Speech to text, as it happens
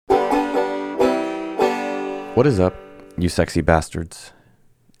What is up, you sexy bastards?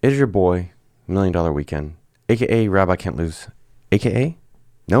 It is your boy, $1 Million Weekend, aka Rabbi Can't Lose, aka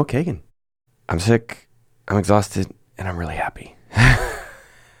Noah Kagan. I'm sick, I'm exhausted, and I'm really happy.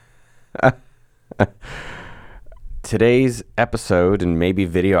 Today's episode, and maybe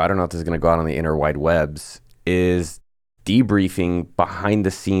video, I don't know if this is going to go out on the interwide webs, is debriefing behind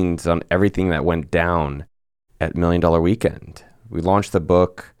the scenes on everything that went down at $1 Million Weekend. We launched the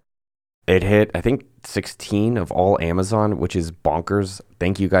book. It hit, I think, 16 of all Amazon, which is bonkers.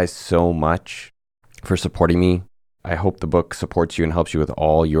 Thank you guys so much for supporting me. I hope the book supports you and helps you with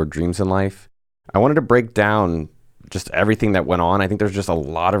all your dreams in life. I wanted to break down just everything that went on. I think there's just a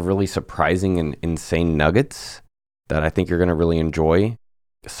lot of really surprising and insane nuggets that I think you're going to really enjoy.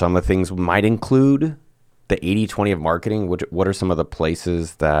 Some of the things might include the 80-20 of marketing. What are some of the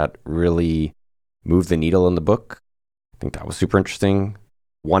places that really move the needle in the book? I think that was super interesting.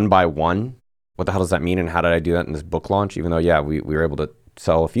 One by one, what the hell does that mean, and how did I do that in this book launch? Even though, we were able to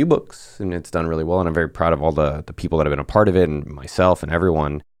sell a few books and it's done really well, and I'm very proud of all the people that have been a part of it and myself and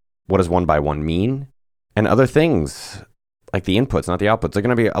everyone. What does one by one mean? And other things like the inputs, not the outputs. There are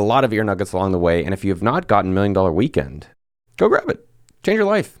going to be a lot of ear nuggets along the way, and if you have not gotten $1 Million Weekend, go grab it. Change your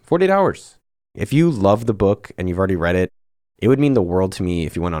life. 48 hours. If you love the book and you've already read it, it would mean the world to me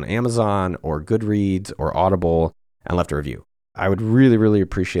if you went on Amazon or Goodreads or Audible and left a review. I would really, really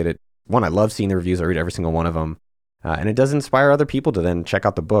appreciate it. One, I love seeing the reviews. I read every single one of them. And it does inspire other people to then check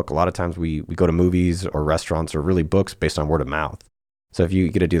out the book. A lot of times we go to movies or restaurants or really books based on word of mouth. So if you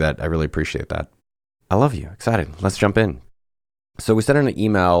get to do that, I really appreciate that. I love you. Excited. Let's jump in. So we sent out an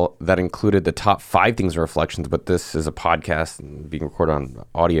email that included the top 5 things and reflections, but this is a podcast and being recorded on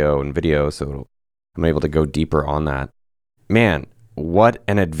audio and video, so I'm able to go deeper on that. Man, what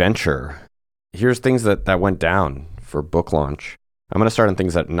an adventure. Here's things that went down for book launch. I'm going to start on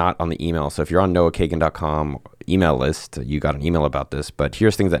things that are not on the email. So if you're on noahkagan.com email list, you got an email about this, but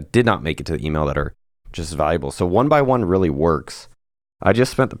here's things that did not make it to the email that are just valuable. So one by one really works. I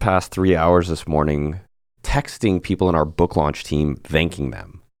just spent the past 3 hours this morning texting people in our book launch team, thanking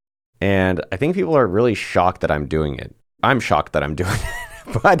them. And I think people are really shocked that I'm doing it. I'm shocked that I'm doing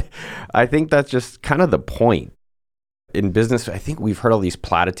it, but I think that's just kind of the point. In business, I think we've heard all these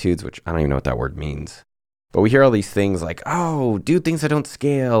platitudes, which I don't even know what that word means. But we hear all these things like, oh, do things that don't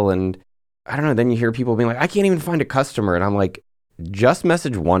scale. And I don't know. Then you hear people being like, I can't even find a customer. And I'm like, just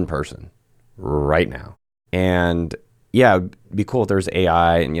message one person right now. And yeah, it'd be cool if there's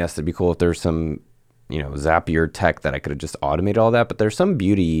AI. And yes, it'd be cool if there's some, Zapier tech that I could have just automated all that. But there's some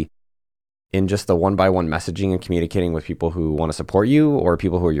beauty in just the one-by-one messaging and communicating with people who want to support you or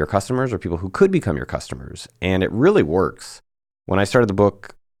people who are your customers or people who could become your customers. And it really works. When I started the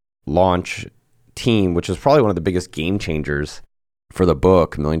book launch team, which was probably one of the biggest game changers for the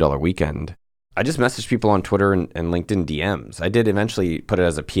book, $1 Million Weekend, I just messaged people on Twitter and LinkedIn DMs. I did eventually put it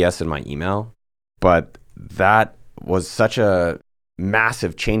as a PS in my email, but that was such a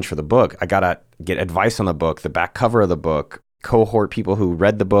massive change for the book. I got to get advice on the book, the back cover of the book, cohort people who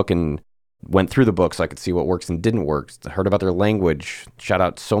read the book and went through the book so I could see what works and didn't work. I heard about their language. Shout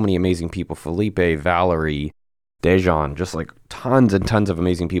out so many amazing people, Felipe, Valerie, Dejan, just like tons and tons of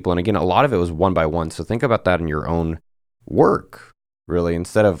amazing people. And again, a lot of it was one by one. So think about that in your own work, really,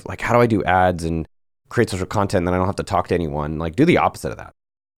 instead of like, how do I do ads and create social content and then I don't have to talk to anyone? Like, do the opposite of that.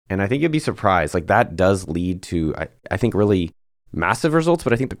 And I think you'd be surprised. Like, that does lead to, I think, really massive results,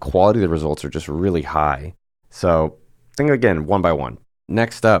 but I think the quality of the results are just really high. So think again, one by one.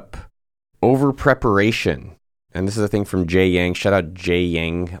 Next up, over preparation. And this is a thing from Jay Yang. Shout out Jay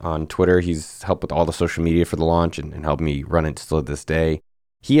Yang on Twitter. He's helped with all the social media for the launch and helped me run it still to this day.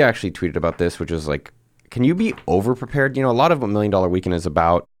 He actually tweeted about this, which is like, can you be over prepared? A lot of what $1 Million Weekend is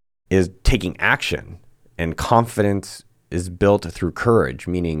about is taking action, and confidence is built through courage,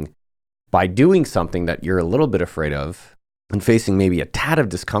 meaning by doing something that you're a little bit afraid of and facing maybe a tad of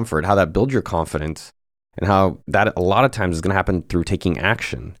discomfort, how that builds your confidence and how that a lot of times is going to happen through taking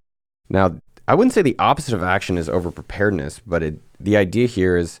action. Now, I wouldn't say the opposite of action is over-preparedness, but the idea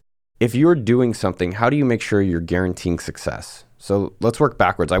here is if you're doing something, how do you make sure you're guaranteeing success? So let's work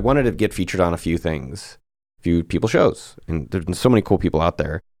backwards. I wanted to get featured on a few things, a few people shows, and there's been so many cool people out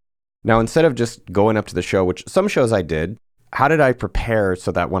there. Now, instead of just going up to the show, which some shows I did, how did I prepare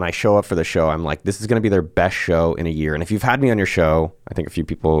so that when I show up for the show, I'm like, this is going to be their best show in a year? And if you've had me on your show, I think a few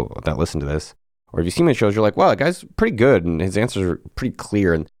people that listen to this, or if you've seen my shows, you're like, wow, that guy's pretty good, and his answers are pretty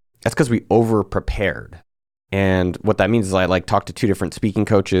clear. And that's because we over-prepared. And what that means is I talked to 2 different speaking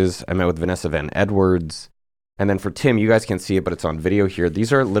coaches. I met with Vanessa Van Edwards. And then for Tim, you guys can't see it, but it's on video here.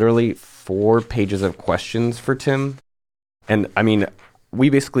 These are literally 4 pages of questions for Tim. And I mean, we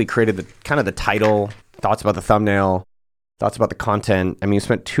basically created the kind of the title, thoughts about the thumbnail, thoughts about the content. I mean, we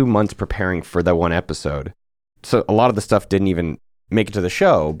spent 2 months preparing for that one episode. So a lot of the stuff didn't even make it to the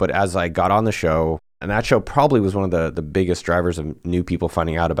show. But as I got on the show, and that show probably was one of the biggest drivers of new people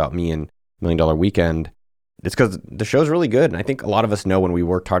finding out about me and $1 Million Weekend. It's because the show's really good. And I think a lot of us know when we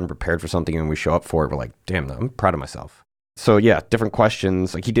worked hard and prepared for something and we show up for it, we're like, damn, I'm proud of myself. So yeah, different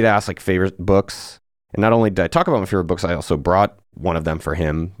questions. Like he did ask like favorite books. And not only did I talk about my favorite books, I also brought one of them for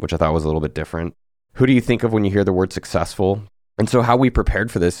him, which I thought was a little bit different. Who do you think of when you hear the word successful? And so how we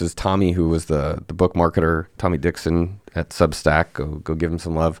prepared for this is Tommy, who was the book marketer, Tommy Dixon at Substack. Go give him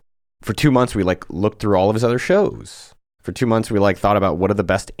some love. For 2 months, we like looked through all of his other shows. For 2 months, we like thought about what are the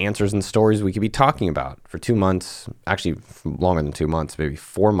best answers and stories we could be talking about. For 2 months, actually longer than 2 months, maybe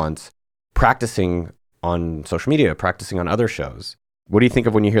 4 months, practicing on social media, practicing on other shows. What do you think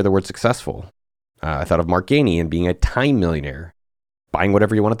of when you hear the word successful? I thought of Mark Gainey and being a time millionaire, buying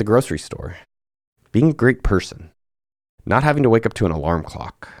whatever you want at the grocery store, being a great person, not having to wake up to an alarm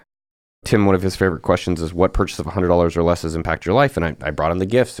clock. Tim, one of his favorite questions is what purchase of $100 or less has impacted your life? And I brought him the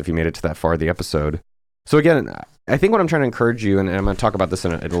gifts if you made it to that far of the episode. So again, I think what I'm trying to encourage you, and I'm going to talk about this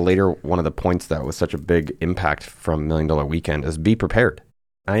in a later one of the points that was such a big impact from $1 Million Weekend, is be prepared.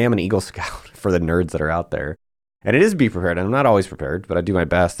 I am an Eagle Scout for the nerds that are out there. And it is be prepared. And I'm not always prepared, but I do my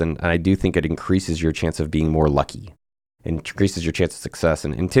best. And I do think it increases your chance of being more lucky. Increases your chance of success.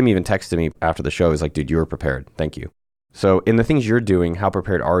 And Tim even texted me after the show. He's like, dude, you were prepared. Thank you. So in the things you're doing, how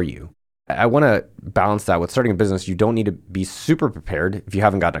prepared are you? I want to balance that with starting a business. You don't need to be super prepared if you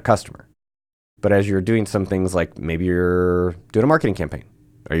haven't gotten a customer. But as you're doing some things like maybe you're doing a marketing campaign,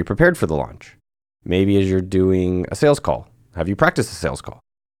 are you prepared for the launch? Maybe as you're doing a sales call, have you practiced a sales call?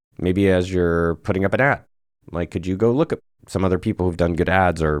 Maybe as you're putting up an ad, like could you go look at some other people who've done good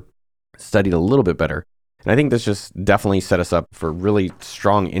ads or studied a little bit better? And I think this just definitely set us up for really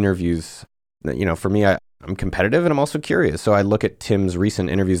strong interviews. You know, for me, I'm competitive and I'm also curious. So I look at Tim's recent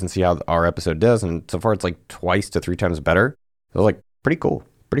interviews and see how our episode does. And so far it's like 2 to 3 times better. So I was like, pretty cool.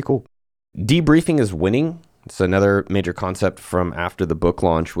 Debriefing is winning. It's another major concept from after the book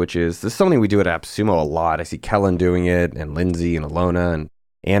launch, which is this is something we do at AppSumo a lot. I see Kellen doing it and Lindsay and Alona and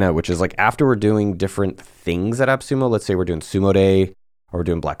Anna, which is like after we're doing different things at AppSumo, let's say we're doing Sumo Day or we're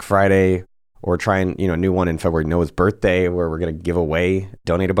doing Black Friday or we're trying, a new one in February, Noah's birthday, where we're going to give away,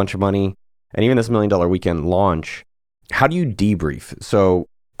 donate a bunch of money. And even this $1 Million Weekend launch, how do you debrief? So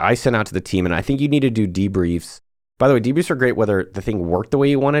I sent out to the team, and I think you need to do debriefs. By the way, debriefs are great whether the thing worked the way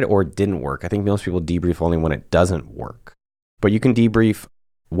you wanted or it didn't work. I think most people debrief only when it doesn't work. But you can debrief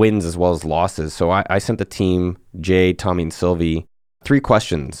wins as well as losses. So I sent the team, Jay, Tommy, and Sylvie, 3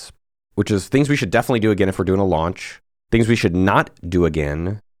 questions, which is things we should definitely do again if we're doing a launch, things we should not do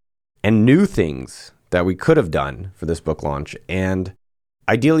again, and new things that we could have done for this book launch. And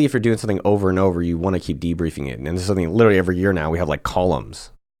ideally, if you're doing something over and over, you want to keep debriefing it. And this is something literally every year now, we have like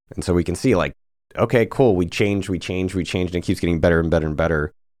columns. And so we can see like, okay, cool, we changed, and it keeps getting better and better and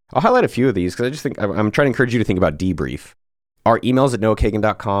better. I'll highlight a few of these because I just think I'm trying to encourage you to think about debrief. Our emails at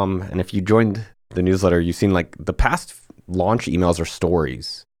noahkagan.com. And if you joined the newsletter, you've seen like the past launch emails are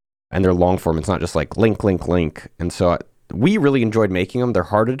stories and they're long form. It's not just like link. And so we really enjoyed making them. They're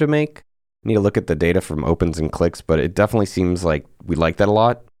harder to make. Need to look at the data from opens and clicks, but it definitely seems like we like that a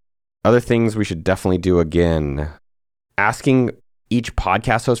lot. Other things we should definitely do again, asking each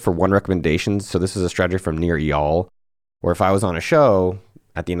podcast host for one recommendation. So this is a strategy from Nir Eyal, where if I was on a show,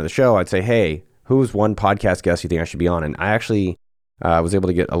 at the end of the show, I'd say, hey, who's one podcast guest you think I should be on? And I actually was able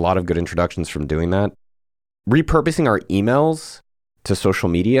to get a lot of good introductions from doing that. Repurposing our emails to social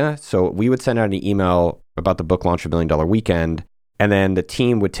media. So we would send out an email about the book launch of $1 Million Weekend, and then the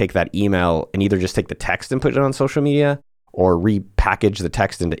team would take that email and either just take the text and put it on social media or repackage the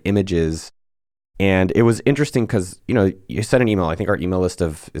text into images. And it was interesting because, you send an email. I think our email list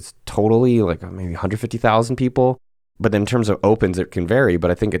it's totally like maybe 150,000 people. But then in terms of opens, it can vary. But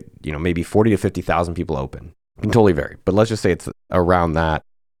I think maybe 40 to 50,000 people open. It can totally vary. But let's just say it's around that.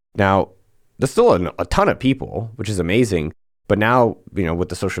 Now, there's still a ton of people, which is amazing. But now, with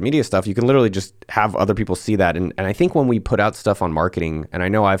the social media stuff, you can literally just have other people see that. And I think when we put out stuff on marketing, and I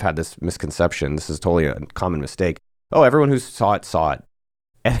know I've had this misconception, this is totally a common mistake. Oh, everyone who saw it.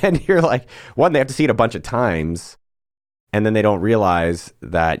 And then you're like, one, they have to see it a bunch of times. And then they don't realize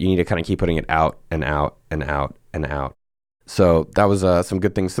that you need to kind of keep putting it out and out and out and out. So that was some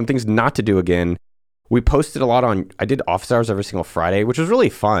good things. Some things not to do again. We posted a lot I did office hours every single Friday, which was really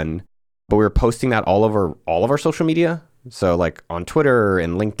fun. But we were posting that all over all of our social media. So like on Twitter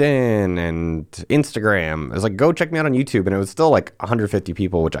and LinkedIn and Instagram. I was like, go check me out on YouTube. And it was still like 150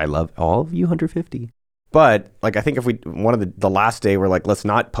 people, which I love. All of you 150. But like, I think if one of the last day, we're like, let's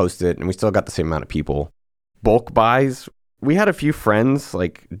not post it. And we still got the same amount of people. Bulk buys. We had a few friends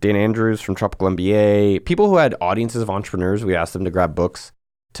like Dan Andrews from Tropical MBA, people who had audiences of entrepreneurs. We asked them to grab books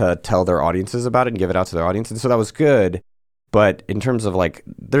to tell their audiences about it and give it out to their audience. And so that was good. But in terms of like,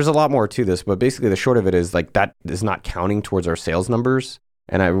 there's a lot more to this, but basically the short of it is like, that is not counting towards our sales numbers.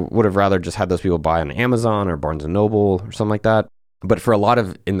 And I would have rather just had those people buy on Amazon or Barnes & Noble or something like that. But for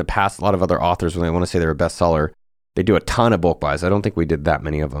in the past, a lot of other authors, when they want to say they're a bestseller, they do a ton of bulk buys. I don't think we did that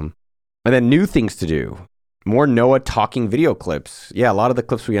many of them. And then new things to do. More Noah talking video clips. Yeah, a lot of the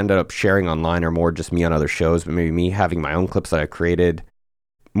clips we ended up sharing online are more just me on other shows, but maybe me having my own clips that I created.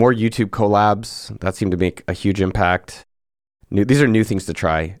 More YouTube collabs. That seemed to make a huge impact. These are new things to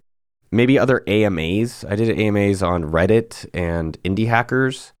try. Maybe other AMAs. I did AMAs on Reddit and Indie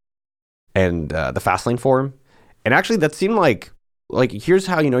Hackers and the Fastlane forum. And actually that seemed like here's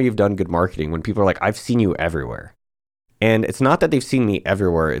how you know you've done good marketing, when people are like, I've seen you everywhere. And it's not that they've seen me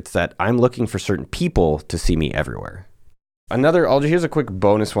everywhere. It's that I'm looking for certain people to see me everywhere. Here's a quick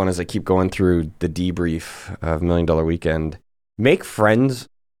bonus one as I keep going through the debrief of $1 Million Weekend. Make friends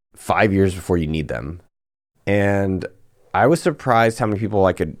 5 years before you need them. And I was surprised how many people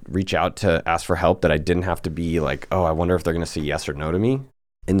I could reach out to ask for help that I didn't have to be like, oh, I wonder if they're going to say yes or no to me.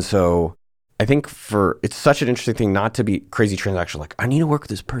 And so I think it's such an interesting thing not to be crazy transactional. Like, I need to work with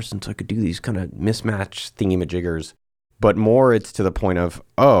this person so I could do these kind of mismatch thingy-majiggers. But more it's to the point of,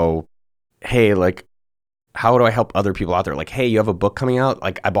 oh, hey, like, how do I help other people out there? Like, hey, you have a book coming out?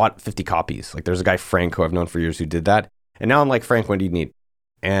 Like, I bought 50 copies. Like, there's a guy, Frank, who I've known for years who did that. And now I'm like, Frank, what do you need?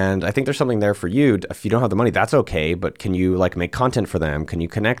 And I think there's something there for you. If you don't have the money, that's okay. But can you like make content for them? Can you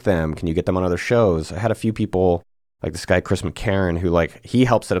connect them? Can you get them on other shows? I had a few people like this guy, Chris McCarran, who like, he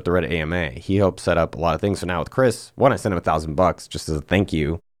helped set up the Reddit AMA. He helped set up a lot of things. So now with Chris, I sent him $1,000 just as a thank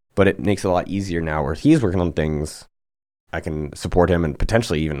you, but it makes it a lot easier now where he's working on things. I can support him and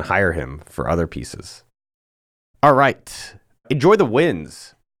potentially even hire him for other pieces. All right. Enjoy the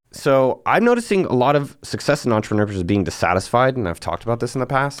wins. So I'm noticing a lot of success in entrepreneurs is being dissatisfied, and I've talked about this in the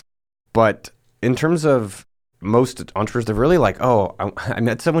past. But in terms of most entrepreneurs, they're really like, oh, I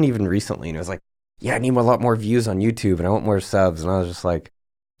met someone even recently, and it was like, yeah, I need a lot more views on YouTube, and I want more subs. And I was just like,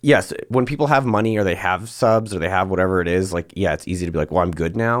 yes, when people have money or they have subs or they have whatever it is, like, yeah, it's easy to be like, well, I'm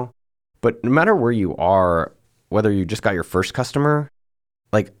good now. But no matter where you are, whether you just got your first customer,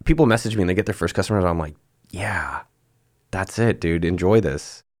 like people message me and they get their first customer, and I'm like, yeah, that's it, dude. Enjoy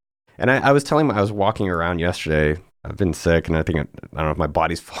this. And I was telling him, I was walking around yesterday. I've been sick, and I don't know if my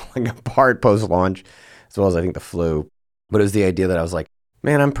body's falling apart post-launch, as well as I think the flu. But it was the idea that I was like,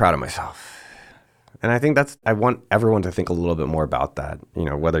 man, I'm proud of myself. And I think I want everyone to think a little bit more about that. You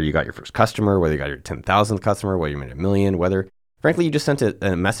know, whether you got your first customer, whether you got your 10,000th customer, whether you made $1 million, whether, frankly, you just sent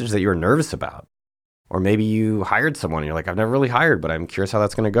a message that you were nervous about. Or maybe you hired someone and you're like, I've never really hired, but I'm curious how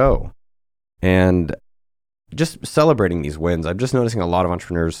that's going to go. And just celebrating these wins. I'm just noticing a lot of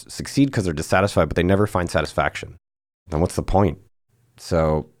entrepreneurs succeed because they're dissatisfied, but they never find satisfaction. Then what's the point?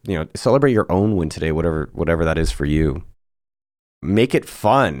 So, you know, celebrate your own win today, whatever that is for you. Make it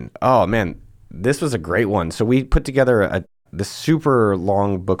fun. Oh, man. This was a great one. So we put together this super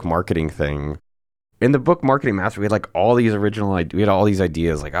long book marketing thing. In the book marketing master, we had like all these we had all these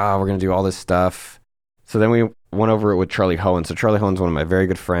ideas like, we're going to do all this stuff. So then we went over it with Charlie Hohen. So Charlie Hohen's one of my very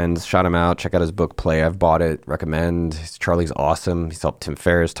good friends. Shout him out. Check out his book, Play. I've bought it. Recommend. Charlie's awesome. He's helped Tim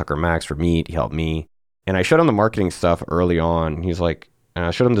Ferriss, Tucker Max for Meet. He helped me. And I showed him the marketing stuff early on. He's like, and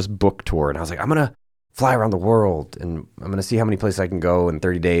I showed him this book tour. And I was like, I'm going to fly around the world and I'm going to see how many places I can go in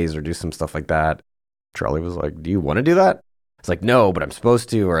 30 days or do some stuff like that. Charlie was like, do you want to do that? It's like, no, but I'm supposed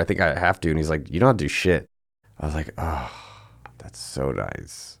to, or I think I have to. And he's like, you don't have to do shit. I was like, oh, that's so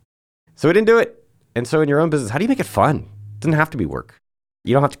nice. So we didn't do it. And so in your own business, how do you make it fun? It doesn't have to be work.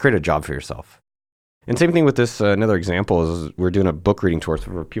 You don't have to create a job for yourself. And same thing with this, another example is we're doing a book reading tour. So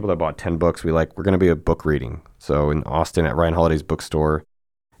for people that bought 10 books, we're going to be a book reading. So in Austin at Ryan Holiday's bookstore,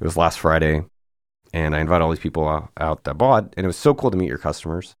 it was last Friday. And I invite all these people out that bought, and it was so cool to meet your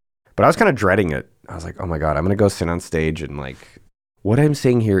customers. But I was kind of dreading it. I was like, oh my God, I'm going to go sit on stage and like, what I'm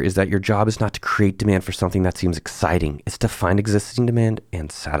saying here is that your job is not to create demand for something that seems exciting. It's to find existing demand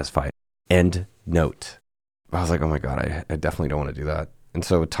and satisfy it. End note. I was like, oh my God, I definitely don't want to do that. And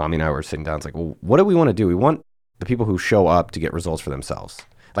so Tommy and I were sitting down. It's like, well, what do we want to do? We want the people who show up to get results for themselves.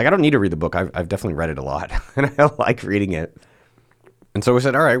 Like, I don't need to read the book. I've definitely read it a lot, and I like reading it. And so we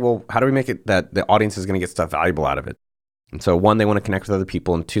said, all right, well, how do we make it that the audience is going to get stuff valuable out of it? And so 1, they want to connect with other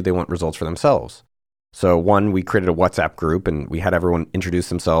people, and 2, they want results for themselves. So 1, we created a WhatsApp group, and we had everyone introduce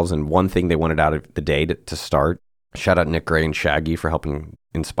themselves and one thing they wanted out of the day to start. Shout out Nick Gray and Shaggy for helping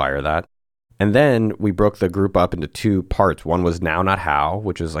inspire that. And then we broke the group up into 2 parts. One was now, not how,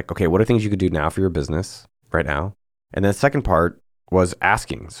 which is like, okay, what are things you could do now for your business right now? And then the second part was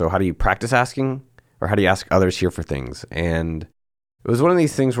asking. So how do you practice asking, or how do you ask others here for things? And it was one of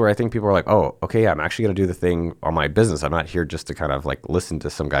these things where I think people are like, oh, okay, I'm actually going to do the thing on my business. I'm not here just to kind of like listen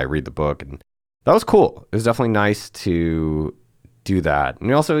to some guy read the book. And that was cool. It was definitely nice to do that.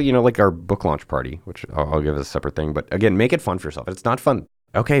 And also, like our book launch party, which I'll give as a separate thing. But again, make it fun for yourself. It's not fun.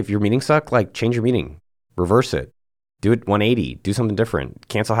 Okay, if your meeting sucked, like change your meeting, reverse it, do it 180, do something different,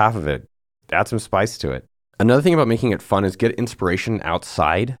 cancel half of it, add some spice to it. Another thing about making it fun is get inspiration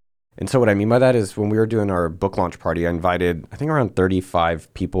outside. And so what I mean by that is when we were doing our book launch party, I invited, I think around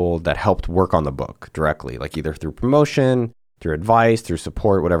 35 people that helped work on the book directly, like either through promotion, through advice, through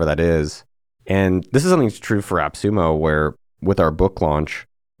support, whatever that is. And this is something that's true for AppSumo, where with our book launch,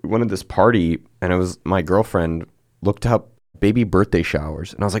 we went to this party and it was my girlfriend looked up baby birthday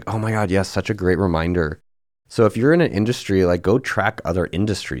showers. And I was like, oh my God, yes, such a great reminder. So if you're in an industry, like go track other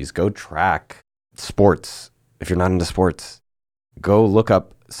industries, go track sports. If you're not into sports, go look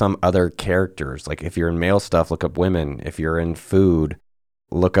up some other characters. Like if you're in male stuff, look up women. If you're in food,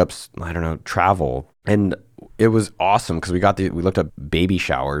 look up, I don't know, travel. And it was awesome because we looked up baby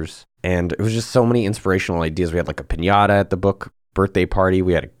showers and it was just so many inspirational ideas. We had like a piñata at the book birthday party.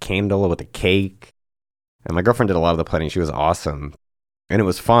 We had a candle with a cake. And my girlfriend did a lot of the planning. She was awesome. And it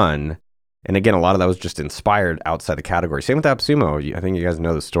was fun. And again, a lot of that was just inspired outside the category. Same with AppSumo. I think you guys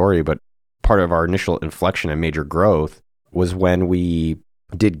know the story, but part of our initial inflection and major growth was when we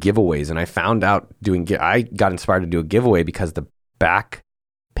did giveaways. And I found out I got inspired to do a giveaway because the back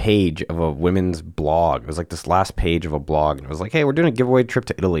page of a women's blog, it was like this last page of a blog. And it was like, hey, we're doing a giveaway trip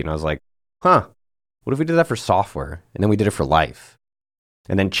to Italy. And I was like, what if we did that for software? And then we did it for life.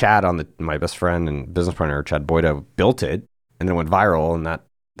 And then Chad, my best friend and business partner, Chad Boyda, built it and then it went viral. And that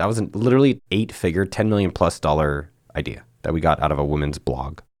was literally 8-figure, $10 million plus idea that we got out of a women's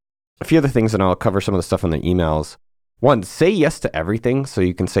blog. A few other things, and I'll cover some of the stuff in the emails. One, say yes to everything so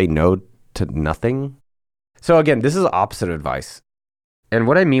you can say no to nothing. So again, this is opposite advice. And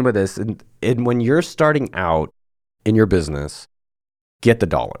what I mean by this, and when you're starting out in your business, get the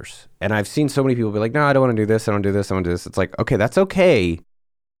dollars. And I've seen so many people be like, no, I don't want to do this. I don't do this. I want to do this. It's like, okay, that's okay.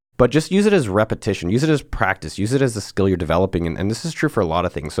 But just use it as repetition, use it as practice, use it as a skill you're developing. And this is true for a lot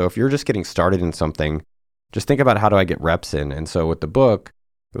of things. So if you're just getting started in something, just think about how do I get reps in? And so with the book,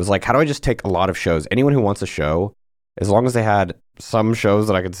 it was like, how do I just take a lot of shows? Anyone who wants a show, as long as they had some shows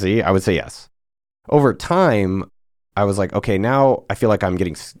that I could see, I would say yes. Over time, I was like, okay, now I feel like I'm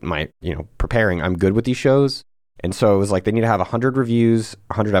getting preparing. I'm good with these shows. And so it was like, they need to have 100 reviews,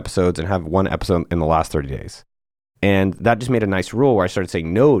 100 episodes, and have 1 episode in the last 30 days. And that just made a nice rule where I started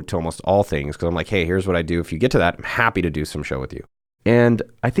saying no to almost all things because I'm like, hey, here's what I do. If you get to that, I'm happy to do some show with you. And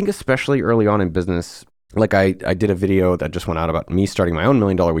I think especially early on in business, like I did a video that just went out about me starting my own $1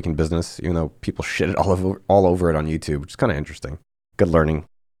 Million Weekend business, even though people shit it all over it on YouTube, which is kind of interesting. Good learning.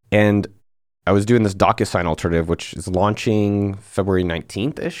 And I was doing this DocuSign alternative, which is launching February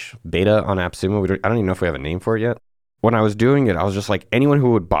 19th-ish, beta on AppSumo. I don't even know if we have a name for it yet. When I was doing it, I was just like, anyone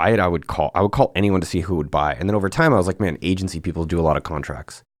who would buy it, I would call anyone to see who would buy. And then over time, I was like, man, agency people do a lot of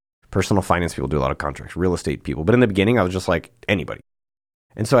contracts. Personal finance people do a lot of contracts, real estate people. But in the beginning, I was just like, anybody.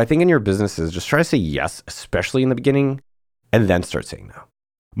 And so I think in your businesses, just try to say yes, especially in the beginning, and then start saying no.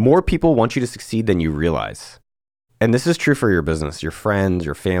 More people want you to succeed than you realize. And this is true for your business, your friends,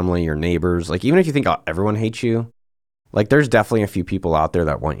 your family, your neighbors. Like, even if you think everyone hates you, like there's definitely a few people out there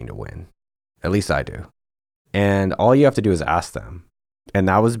that want you to win. At least I do. And all you have to do is ask them. And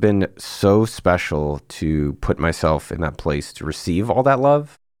that has been so special to put myself in that place to receive all that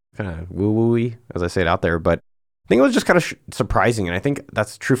love. Kind of woo-woo-y, as I say it out there. But I think it was just kind of surprising. And I think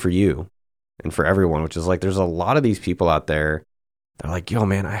that's true for you and for everyone, which is like there's a lot of these people out there that are like, yo,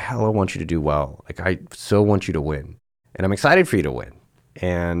 man, I hella want you to do well. Like, I so want you to win. And I'm excited for you to win.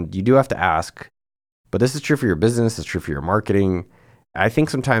 And you do have to ask. But this is true for your business. It's true for your marketing. I think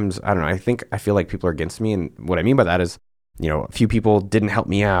sometimes, I don't know, I feel like people are against me. And what I mean by that is, a few people didn't help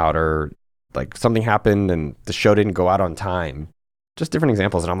me out or like something happened and the show didn't go out on time. Just different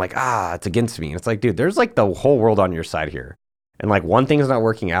examples. And I'm like, it's against me. And it's like, dude, there's like the whole world on your side here. And like one thing is not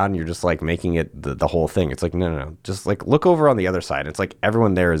working out and you're just like making it the whole thing. It's like, no. Just like look over on the other side. It's like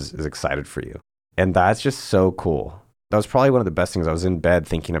everyone there is excited for you. And that's just so cool. That was probably one of the best things. I was in bed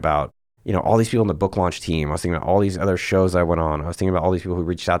thinking about, all these people in the book launch team. I was thinking about all these other shows I went on. I was thinking about all these people who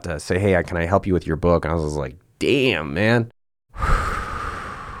reached out to say, hey, can I help you with your book? And I was like, damn, man.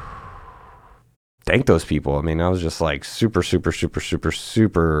 Thank those people. I mean, I was just like super, super, super, super,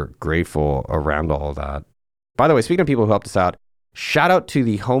 super grateful around all of that. By the way, speaking of people who helped us out, Shout out to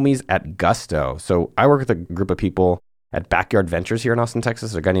the homies at Gusto. So I work with a group of people at Backyard Ventures here in Austin,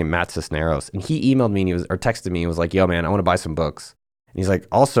 Texas. A guy named Matt Cisneros. And he emailed me or texted me and was like, yo, man, I want to buy some books. And he's like,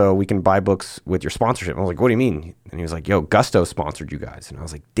 also, we can buy books with your sponsorship. And I was like, what do you mean? And he was like, yo, Gusto sponsored you guys. And I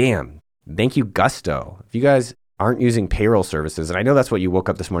was like, damn, thank you, Gusto. If you guys aren't using payroll services, and I know that's what you woke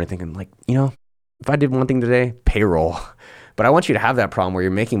up this morning thinking, like, if I did one thing today, payroll. But I want you to have that problem where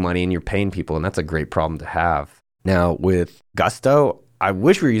you're making money and you're paying people, and that's a great problem to have. Now, with Gusto, I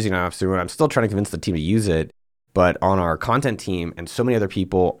wish we were using it soon. I'm still trying to convince the team to use it, but on our content team and so many other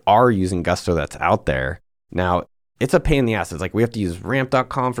people are using Gusto that's out there. Now, it's a pain in the ass. It's like we have to use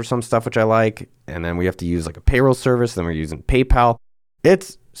ramp.com for some stuff, which I like, and then we have to use like a payroll service, then we're using PayPal.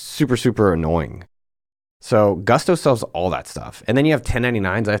 It's super, super annoying. So Gusto sells all that stuff. And then you have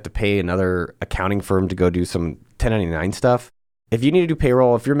 1099s. I have to pay another accounting firm to go do some 1099 stuff. If you need to do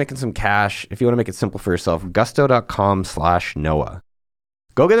payroll, if you're making some cash, if you want to make it simple for yourself, gusto.com/Noah.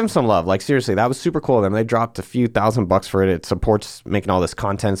 Go give them some love. Like, seriously, that was super cool of them. They dropped a few $1,000 for it. It supports making all this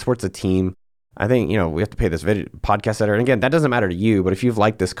content, supports the team. I think, we have to pay this podcast editor. And again, that doesn't matter to you, but if you've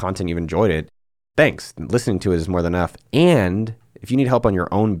liked this content, you've enjoyed it, thanks. Listening to it is more than enough. And if you need help on your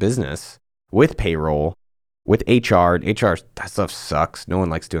own business with payroll, with HR, that stuff sucks. No one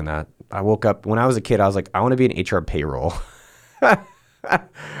likes doing that. I woke up, when I was a kid, I was like, I want to be an HR payroll. When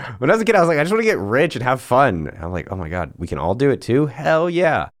I was a kid, I was like, I just want to get rich and have fun. And I'm like, oh my God, we can all do it too? Hell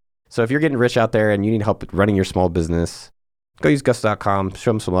yeah. So if you're getting rich out there and you need help running your small business, go use gusto.com,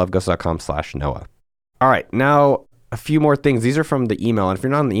 show them some love, gusto.com/Noah. All right, now a few more things. These are from the email. And if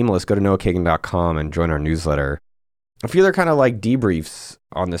you're not on the email list, go to noahkagan.com and join our newsletter. A few other kind of like debriefs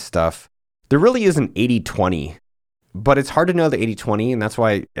on this stuff. There really is an 80-20, but it's hard to know the 80-20. And that's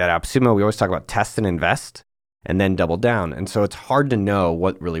why at AppSumo, we always talk about test and invest and then double down. And so it's hard to know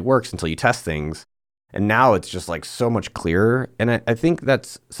what really works until you test things. And now it's just like so much clearer. And I think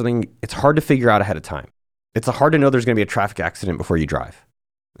that's something it's hard to figure out ahead of time. It's hard to know there's going to be a traffic accident before you drive.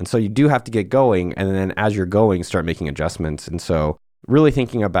 And so you do have to get going. And then as you're going, start making adjustments. And so really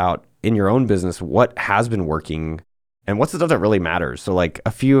thinking about in your own business, what has been working and what's the stuff that really matters. So like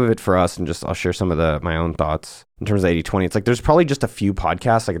a few of it for us, and just I'll share some of my own thoughts in terms of 80-20. It's like there's probably just a few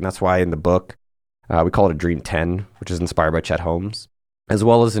podcasts. Like, and that's why in the book, we call it a Dream 10, which is inspired by Chet Holmes, as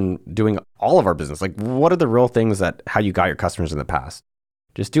well as in doing all of our business. Like, what are the real things that how you got your customers in the past?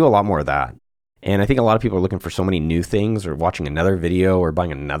 Just do a lot more of that. And I think a lot of people are looking for so many new things or watching another video or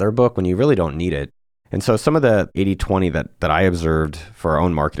buying another book when you really don't need it. And so some of the 80-20 that I observed for our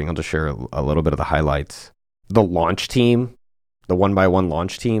own marketing, I'll just share a little bit of the highlights. The launch team, the one-by-one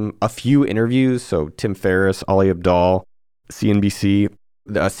launch team, a few interviews. So Tim Ferriss, Ali Abdaal, CNBC,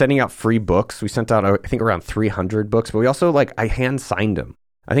 sending out free books. We sent out, I think, around 300 books, but we also I hand signed them.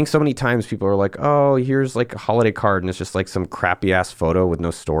 I think so many times people are like, oh, here's like a holiday card and it's just like some crappy ass photo with no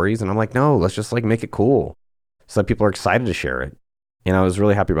stories. And I'm like, no, let's just make it cool so that people are excited to share it. And I was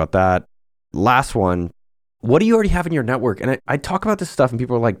really happy about that. Last one, what do you already have in your network? And I talk about this stuff and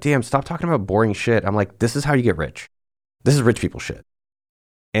people are like, damn, stop talking about boring shit. I'm like, this is how you get rich. This is rich people shit.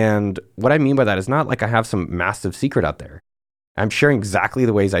 And what I mean by that is not like I have some massive secret out there. I'm sharing exactly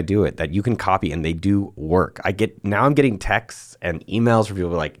the ways I do it that you can copy and they do work. I'm getting texts and emails from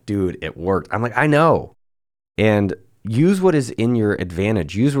people like, dude, it worked. I'm like, I know. And use what is in your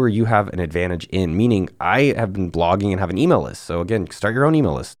advantage. Use where you have an advantage in, meaning I have been blogging and have an email list. So again, start your own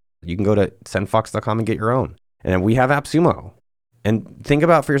email list. You can go to sendfox.com and get your own. And then we have AppSumo. And think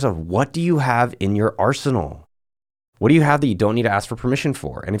about for yourself, what do you have in your arsenal? What do you have that you don't need to ask for permission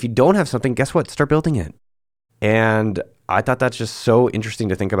for? And if you don't have something, guess what? Start building it. And I thought that's just so interesting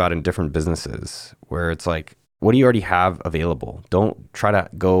to think about in different businesses where it's like, what do you already have available? Don't try to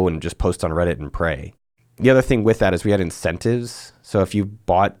go and just post on Reddit and pray. The other thing with that is we had incentives. So if you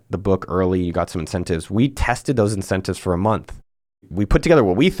bought the book early, you got some incentives. We tested those incentives for a month. We put together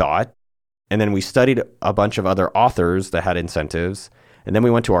what we thought, and then we studied a bunch of other authors that had incentives. And then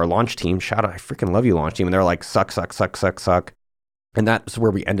we went to our launch team. Shout out, I freaking love you, launch team. And they're like, suck. And that's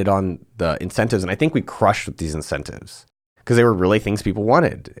where we ended on the incentives. And I think we crushed with these incentives because they were really things people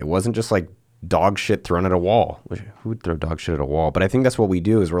wanted. It wasn't just like dog shit thrown at a wall. Who would throw dog shit at a wall? But I think that's what we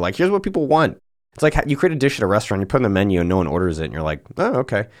do is we're like, here's what people want. It's like you create a dish at a restaurant, you put it on the menu and no one orders it. And you're like, oh,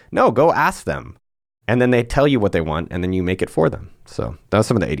 okay. No, go ask them. And then they tell you what they want and then you make it for them. So that was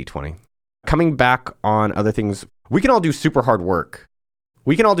some of the 80-20. Coming back on other things, we can all do super hard work.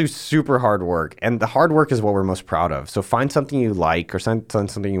 And the hard work is what we're most proud of. So find something you like or find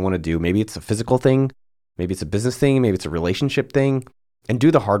something you want to do. Maybe it's a physical thing. Maybe it's a business thing. Maybe it's a relationship thing. And do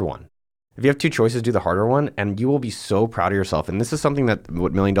the hard one. If you have two choices, do the harder one. And you will be so proud of yourself. And this is something that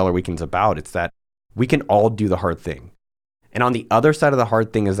what $1 Million Weekend's about. It's that we can all do the hard thing. And on the other side of the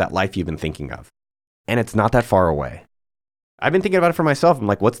hard thing is that life you've been thinking of. And it's not that far away. I've been thinking about it for myself. I'm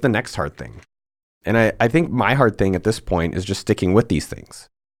like, what's the next hard thing? And I think my hard thing at this point is just sticking with these things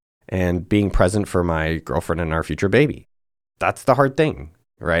and being present for my girlfriend and our future baby. That's the hard thing,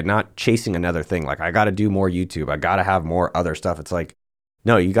 right? Not chasing another thing. Like, I got to do more YouTube. I got to have more other stuff. It's like,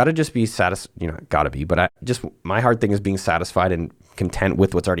 no, you got to just be satisfied, got to be. But my hard thing is being satisfied and content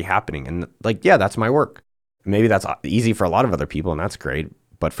with what's already happening. And like, yeah, that's my work. Maybe that's easy for a lot of other people and that's great.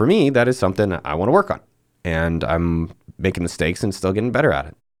 But for me, that is something I want to work on. And I'm making mistakes and still getting better at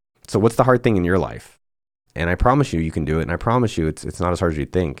it. So what's the hard thing in your life? And I promise you can do it. And I promise you it's not as hard as you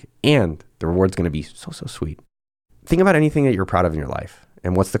think. And the reward's going to be so, so sweet. Think about anything that you're proud of in your life.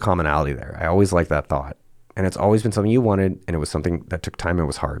 And what's the commonality there? I always like that thought. And it's always been something you wanted. And it was something that took time and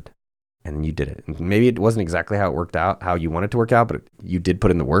was hard. And then you did it. And maybe it wasn't exactly how it worked out, how you wanted to work out, but you did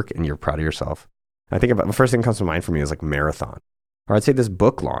put in the work and you're proud of yourself. I think about the first thing that comes to mind for me is like marathon. Or I'd say this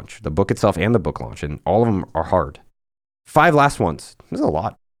book launch, the book itself and the book launch. And all of them are hard. 5 last ones. There's a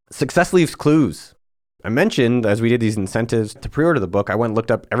lot. Success leaves clues. I mentioned as we did these incentives to pre-order the book, I went and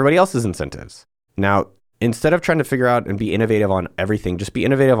looked up everybody else's incentives. Now, instead of trying to figure out and be innovative on everything, just be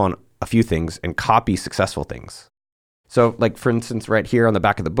innovative on a few things and copy successful things. So like, for instance, right here on the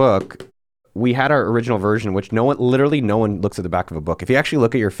back of the book, we had our original version, which no one looks at the back of a book. If you actually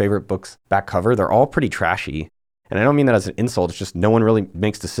look at your favorite book's back cover, they're all pretty trashy. And I don't mean that as an insult. It's just no one really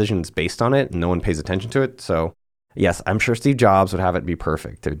makes decisions based on it and no one pays attention to it. So yes, I'm sure Steve Jobs would have it be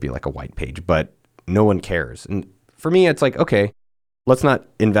perfect. It would be like a white page, but no one cares. And for me, it's like, okay, let's not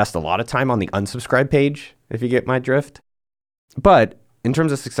invest a lot of time on the unsubscribe page, if you get my drift. But in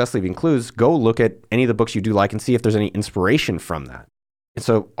terms of success leaving clues, go look at any of the books you do like and see if there's any inspiration from that. And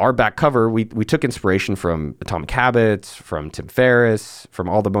so our back cover, we took inspiration from Atomic Habits, from Tim Ferriss, from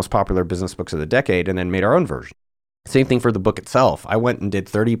all the most popular business books of the decade, and then made our own version. Same thing for the book itself. I went and did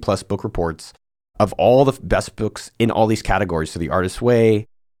 30 plus book reports of all the best books in all these categories. So The Artist's Way,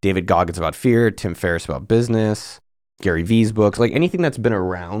 David Goggins about fear, Tim Ferriss about business, Gary Vee's books, like anything that's been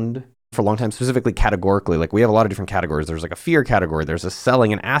around for a long time, specifically categorically. Like we have a lot of different categories. There's like a fear category. There's a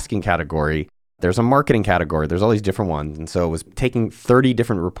selling and asking category. There's a marketing category. There's all these different ones. And so it was taking 30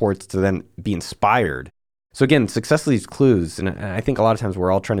 different reports to then be inspired. So again, success leaves clues. And I think a lot of times we're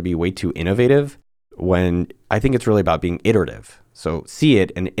all trying to be way too innovative when I think it's really about being iterative. So see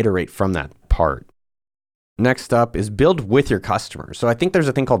it and iterate from that part. Next up is build with your customers. So I think there's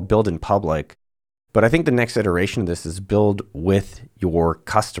a thing called build in public, but I think the next iteration of this is build with your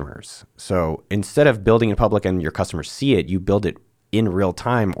customers. So instead of building in public and your customers see it, you build it in real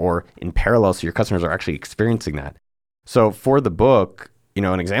time or in parallel so your customers are actually experiencing that. So for the book,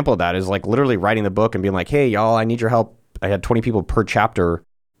 an example of that is like literally writing the book and being like, hey, y'all, I need your help. I had 20 people per chapter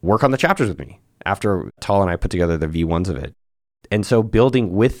work on the chapters with me after Tal and I put together the V1s of it. And so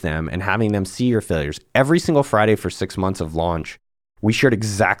building with them and having them see your failures. Every single Friday for 6 months of launch, we shared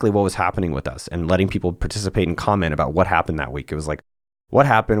exactly what was happening with us and letting people participate and comment about what happened that week. It was like, what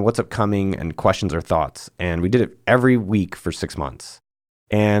happened, what's upcoming, and questions or thoughts. And we did it every week for 6 months.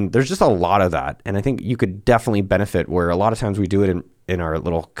 And there's just a lot of that. And I think you could definitely benefit where a lot of times we do it in our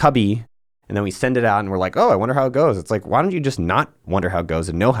little cubby and then we send it out and we're like, oh, I wonder how it goes. It's like, why don't you just not wonder how it goes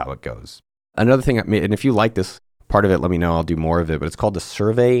and know how it goes? Another thing, and if you like this part of it, let me know. I'll do more of it. But it's called the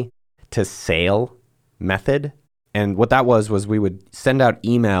survey to sale method. And what that was we would send out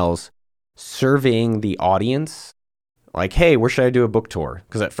emails surveying the audience like, hey, where should I do a book tour?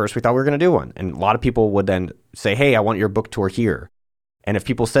 Because at first we thought we were going to do one. And a lot of people would then say, hey, I want your book tour here. And if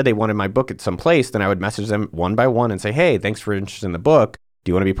people said they wanted my book at some place, then I would message them one by one and say, hey, thanks for interest in the book. Do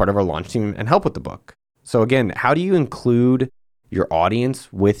you want to be part of our launch team and help with the book? So again, how do you include your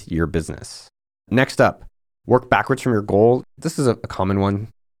audience with your business? Next up, work backwards from your goal. This is a common one.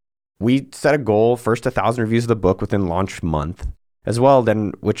 We set a goal, first 1,000 reviews of the book within launch month as well,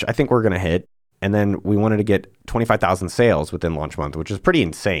 then which I think we're going to hit. And then we wanted to get 25,000 sales within launch month, which is pretty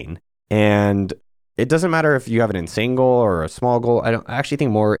insane. And it doesn't matter if you have an insane goal or a small goal. I actually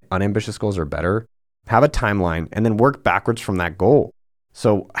think more unambitious goals are better. Have a timeline and then work backwards from that goal.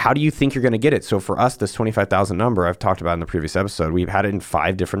 So how do you think you're going to get it? So for us, this 25,000 number I've talked about in the previous episode, we've had it in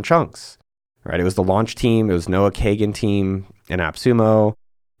 5 different chunks, right? It was the launch team. It was Noah Kagan team and AppSumo.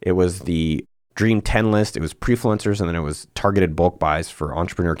 It was the Dream 10 list. It was pre-influencers. And then it was targeted bulk buys for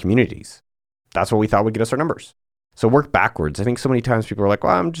entrepreneur communities. That's what we thought would get us our numbers. So work backwards. I think so many times people are like,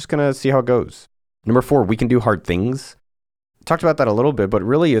 well, I'm just going to see how it goes. Number 4, we can do hard things. I talked about that a little bit, but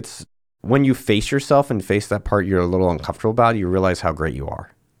really it's when you face yourself and face that part you're a little uncomfortable about, you realize how great you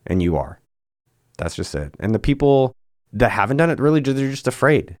are. And you are. That's just it. And the people that haven't done it, really, they're just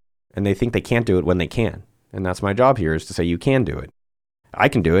afraid. And they think they can't do it when they can. And that's my job here, is to say you can do it. I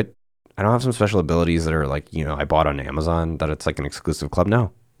can do it. I don't have some special abilities that are like, I bought on Amazon, that it's like an exclusive club.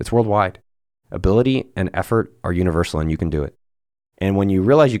 No, it's worldwide. Ability and effort are universal, and you can do it. And when you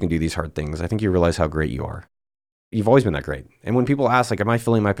realize you can do these hard things, I think you realize how great you are. You've always been that great. And when people ask, like, am I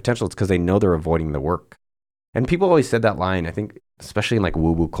filling my potential? It's because they know they're avoiding the work. And people always said that line, I think, especially in like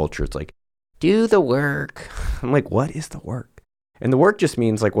woo-woo culture, it's like, do the work. I'm like, what is the work? And the work just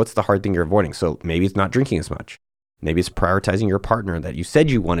means like, what's the hard thing you're avoiding? So maybe it's not drinking as much. Maybe it's prioritizing your partner that you said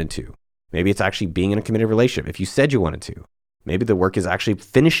you wanted to. Maybe it's actually being in a committed relationship if you said you wanted to. Maybe the work is actually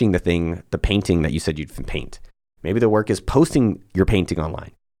finishing the painting that you said you'd paint. Maybe the work is posting your painting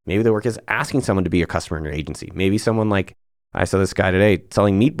online. Maybe the work is asking someone to be a customer in your agency. Maybe someone like, I saw this guy today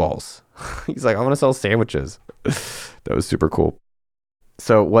selling meatballs. He's like, I want to sell sandwiches. That was super cool.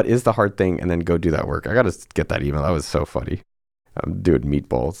 So what is the hard thing? And then go do that work. I got to get that email. That was so funny. I'm doing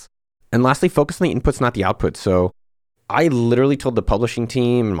meatballs. And lastly, focus on the inputs, not the outputs. So I literally told the publishing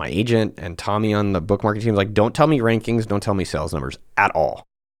team and my agent and Tommy on the book marketing team, like, don't tell me rankings, don't tell me sales numbers at all.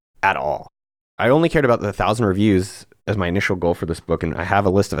 At all. I only cared about the 1,000 reviews as my initial goal for this book. And I have a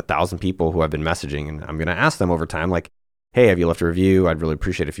list of 1,000 people who I've been messaging, and I'm going to ask them over time, like, hey, have you left a review? I'd really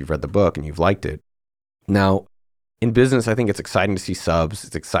appreciate it if you've read the book and you've liked it. Now, in business, I think it's exciting to see subs.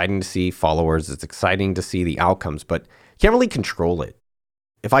 It's exciting to see followers. It's exciting to see the outcomes, but you can't really control it.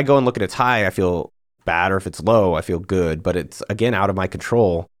 If I go and look at its high, I feel bad, or if it's low, I feel good, but it's, again, out of my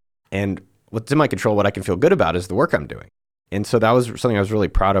control. And what's in my control, what I can feel good about, is the work I'm doing. And so that was something I was really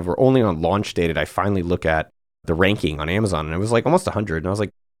proud of. We're only on launch day did I finally look at the ranking on Amazon, and it was like almost 100. And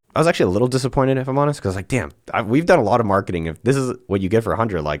I was actually a little disappointed, if I'm honest, because like, damn, we've done a lot of marketing. If this is what you get for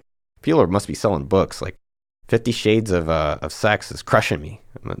 100, like, people must be selling books. Like 50 Shades of Sex is crushing me.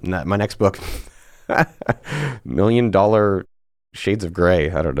 My next book, $1 million Shades of Grey.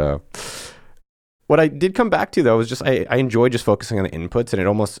 I don't know. What I did come back to, though, was just I enjoy just focusing on the inputs, and it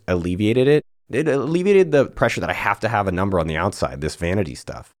almost alleviated it. It alleviated the pressure that I have to have a number on the outside, this vanity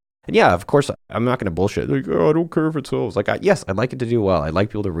stuff. And yeah, of course, I'm not going to bullshit. Like, oh, I don't care if it sells. Like, yes, I'd like it to do well. I'd like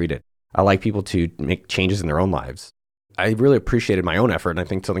people to read it. I like people to make changes in their own lives. I really appreciated my own effort, and I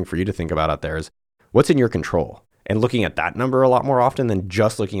think something for you to think about out there is what's in your control, and looking at that number a lot more often than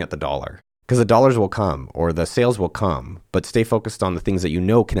just looking at the dollar. Because the dollars will come, or the sales will come, but stay focused on the things that you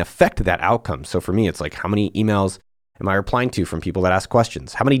know can affect that outcome. So for me, it's like, how many emails am I replying to from people that ask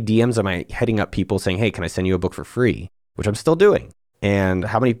questions? How many DMs am I heading up people saying, hey, can I send you a book for free? Which I'm still doing. And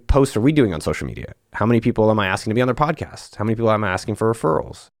how many posts are we doing on social media? How many people am I asking to be on their podcast? How many people am I asking for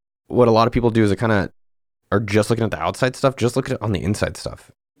referrals? What a lot of people do is they kind of are just looking at the outside stuff, just look at it on the inside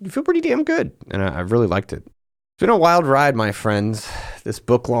stuff. You feel pretty damn good. And I really liked it. It's been a wild ride, my friends. This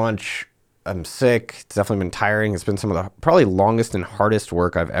book launch, I'm sick. It's definitely been tiring. It's been some of the probably longest and hardest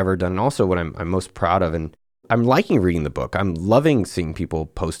work I've ever done. And also what I'm most proud of. And I'm liking reading the book. I'm loving seeing people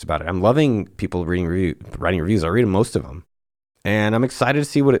post about it. I'm loving people writing reviews. I read most of them. And I'm excited to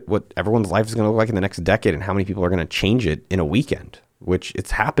see what everyone's life is going to look like in the next decade, and how many people are going to change it in a weekend, which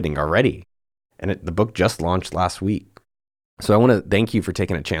it's happening already. And the book just launched last week. So I want to thank you for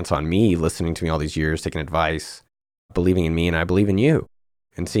taking a chance on me, listening to me all these years, taking advice, believing in me, and I believe in you,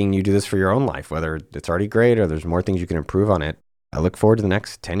 and seeing you do this for your own life, whether it's already great or there's more things you can improve on it. I look forward to the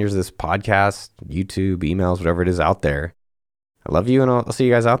next 10 years of this podcast, YouTube, emails, whatever it is out there. I love you, and I'll see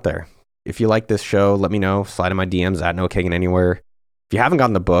you guys out there. If you like this show, let me know. Slide in my DMs at NoKagan anywhere. If you haven't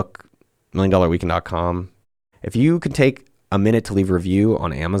gotten the book, $1,000,000weekend.com. If you could take a minute to leave a review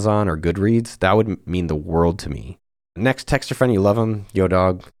on Amazon or Goodreads, that would mean the world to me. Next, text your friend you love him. Yo,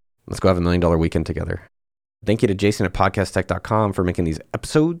 dog, let's go have $1 million weekend together. Thank you to Jason at podcasttech.com for making these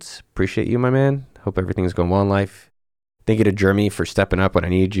episodes. Appreciate you, my man. Hope everything's going well in life. Thank you to Jeremy for stepping up when I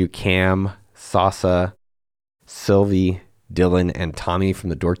needed you. Cam, Sasa, Sylvie, Dylan, and Tommy from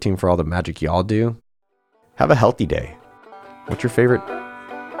the Dork Team for all the magic y'all do. Have a healthy day. What's your favorite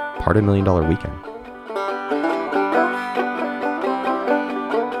part of $1 Million Weekend?